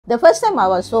The first time I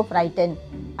was so frightened.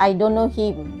 I don't know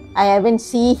him. I haven't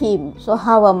seen him. So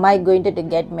how am I going to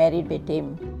get married with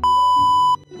him?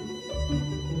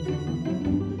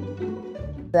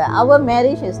 Our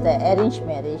marriage is the arranged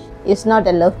marriage. It's not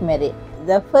a love marriage.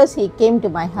 The first he came to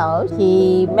my house,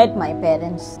 he met my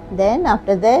parents. Then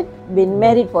after that, been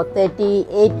married for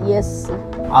 38 years.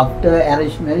 After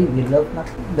arranged marriage, we love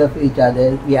each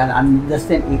other. We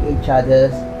understand each other.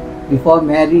 Before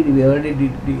married, we already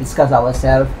discuss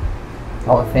ourselves,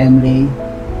 our family,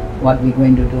 what we're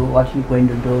going to do, what she's going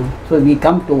to do. So we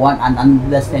come to one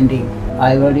understanding.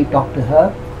 I already talked to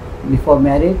her before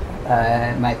marriage.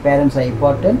 My parents are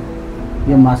important.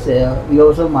 You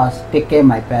also must take care of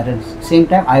my parents. Same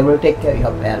time, I will take care of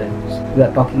your parents. We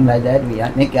are talking like that. We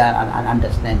are make an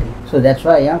understanding. So that's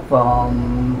why,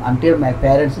 from until my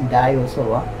parents die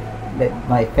also, that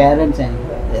my parents and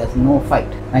there's no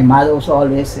fight. My mother also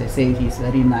always says he's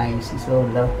very nice. He's so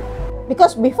loved.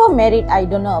 Because before married, I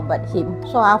don't know about him.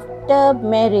 So after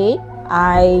married,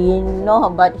 I know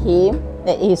about him.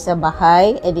 That he's a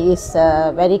Baha'i and he is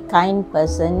a very kind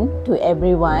person to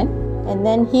everyone. And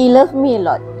then he loved me a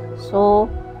lot. So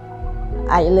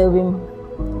I love him.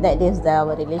 That is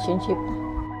our relationship.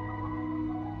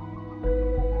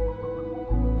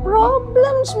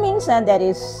 Problems means there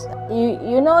is,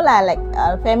 like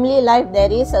family life,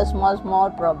 there is a small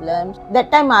problems.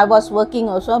 That time I was working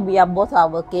also. We are both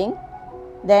working.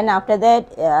 Then after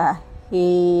that,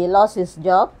 he lost his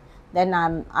job. Then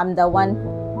I'm the one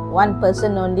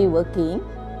person only working,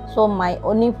 so my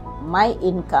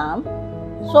income,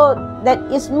 so that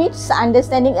is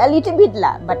misunderstanding a little bit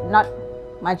but not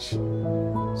much.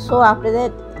 So after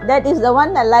that is the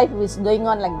one, the life is going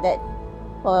on like that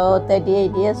for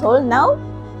 38 years old. Now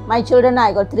my children,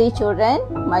 I got 3 children.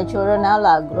 My children now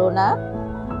are grown up.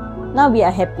 Now we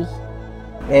are happy.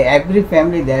 Every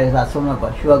family there is also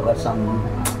got some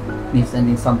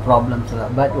problems,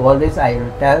 but always I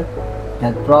will tell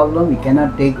that problem we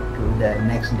cannot take to the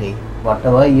next day.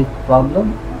 Whatever is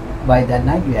problem, by that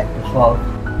night we have to solve.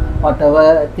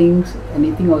 Whatever things,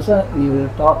 anything also, we will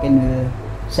talk and we will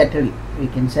settle it. We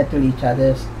can settle each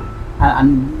other's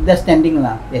understanding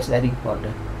is very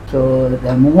important. So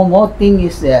the more thing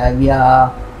is we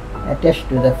are attached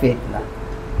to the faith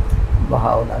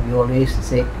Baha'u'llah. We always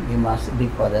say we must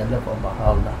live for the love of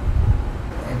Baha'u'llah.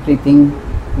 Everything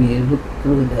we look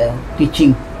through the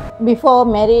teaching. Before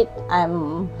married,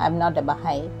 I'm not a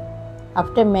Baha'i.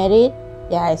 After married,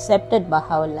 I accepted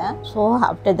Baha'u'llah. So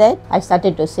after that, I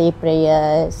started to say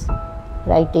prayers,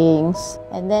 writings,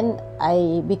 and then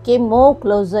I became more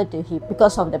closer to him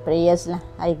because of the prayers.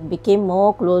 I became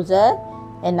more closer,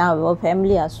 and now our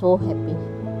family are so happy.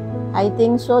 I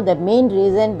think so. The main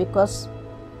reason because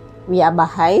we are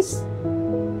Baha'is,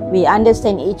 we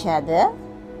understand each other.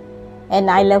 And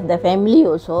I love the family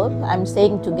also. I'm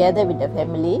staying together with the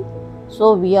family.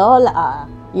 So we all are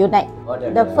unite.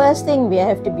 The first thing, we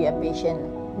have to be a patient.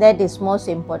 That is most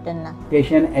important.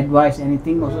 Patient, advice,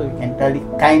 anything also you can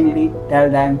kindly tell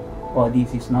them, oh,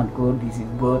 this is not good, this is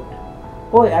good.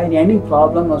 Or any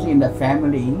problem also in the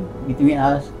family, between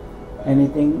us,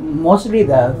 anything. Mostly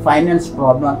the finance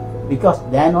problem, because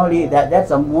then only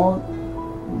that's a more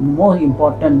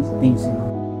important things,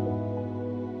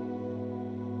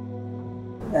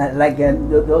 Like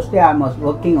those days I was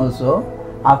working also.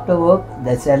 After work,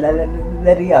 the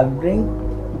salary I bring,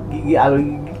 I will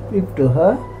give to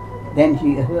her. Then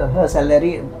her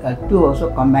salary two also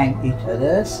combine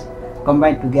together.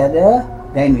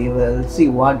 Then we will see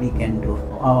what we can do,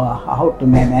 how to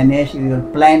manage. We will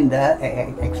plan the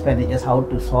expenditures, how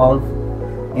to solve,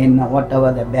 and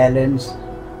whatever the balance,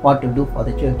 what to do for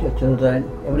the children.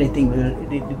 Everything we will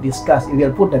discuss. We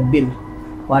will put a bill.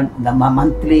 The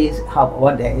monthly,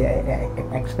 what the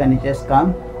expenditures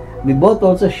come, we both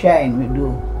also share and we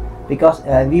do, because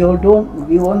we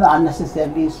won't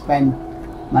unnecessarily spend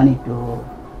money to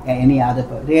any other.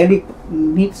 Really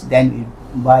needs, then we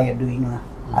buy or doing.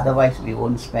 Otherwise we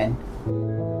won't spend.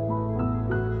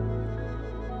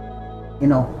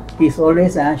 He's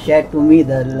always shared to me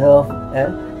the love,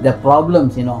 the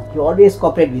problems. He always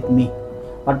cooperate with me.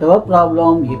 Whatever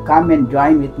problem, he come and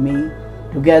join with me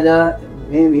together.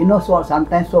 So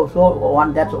sometimes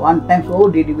one time so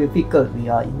difficult we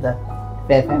are in the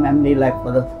family life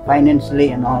for the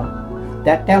financially and all.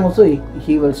 That time also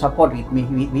he will support with me.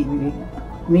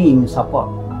 Me in support.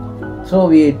 So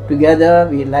we together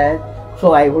we like.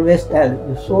 So I always tell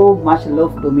you so much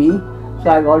love to me. So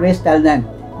I always tell them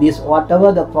this,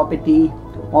 whatever the property,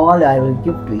 all I will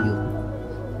give to you.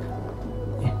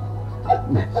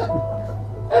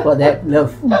 For that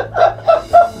love.